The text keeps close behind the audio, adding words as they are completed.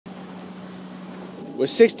with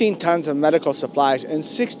 16 tons of medical supplies and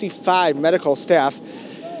 65 medical staff.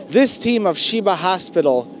 This team of Sheba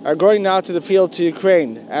Hospital are going now to the field to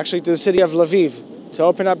Ukraine, actually to the city of Lviv, to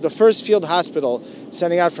open up the first field hospital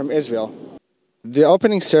sending out from Israel. The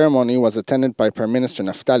opening ceremony was attended by Prime Minister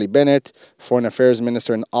Naftali Bennett, Foreign Affairs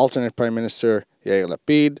Minister and alternate Prime Minister Yair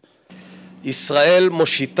Lapid. ישראל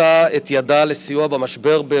מושיטה את ידה לסיוע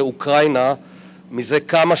במשבר באוקראינה מזה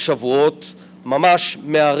כמה שבועות, ממש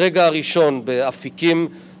מהרגע הראשון באפיקים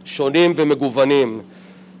שונים ומגוונים.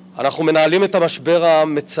 אנחנו מנהלים את המשבר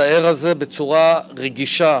המצער הזה בצורה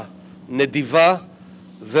רגישה, נדיבה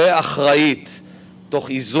ואחראית, תוך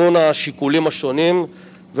איזון השיקולים השונים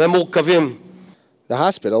ומורכבים. The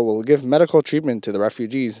hospital will give medical treatment to the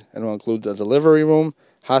refugees and will include a delivery room,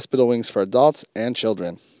 hospital wings for adults and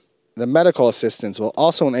children. The medical assistance will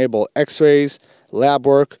also enable x-rays, lab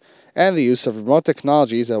work, and the use of remote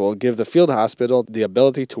technologies that will give the field hospital the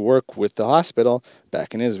ability to work with the hospital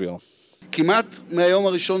back in Israel. כמעט מהיום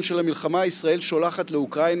הראשון של המלחמה ישראל שולחת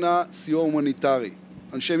לאוקראינה סיוע הומניטרי.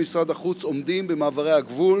 אנשי משרד החוץ עומדים במעברי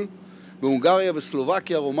הגבול בהונגריה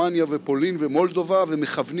וסלובקיה, רומניה ופולין ומולדובה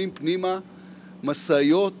ומכוונים פנימה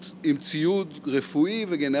מסעיות עם ציוד רפואי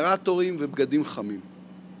וגנרטורים ובגדים חמים.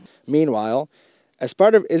 Meanwhile, as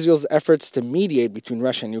part of Israel's efforts to mediate between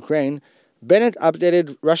Russia and Ukraine, Bennett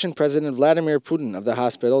updated Russian President Vladimir Putin of the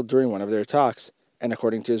hospital during one of their talks. And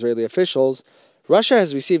according to Israeli officials, Russia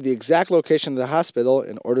has received the exact location of the hospital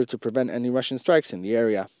in order to prevent any Russian strikes in the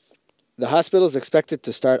area. The hospital is expected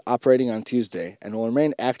to start operating on Tuesday and will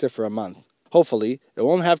remain active for a month. Hopefully, it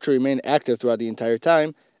won't have to remain active throughout the entire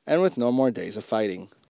time and with no more days of fighting.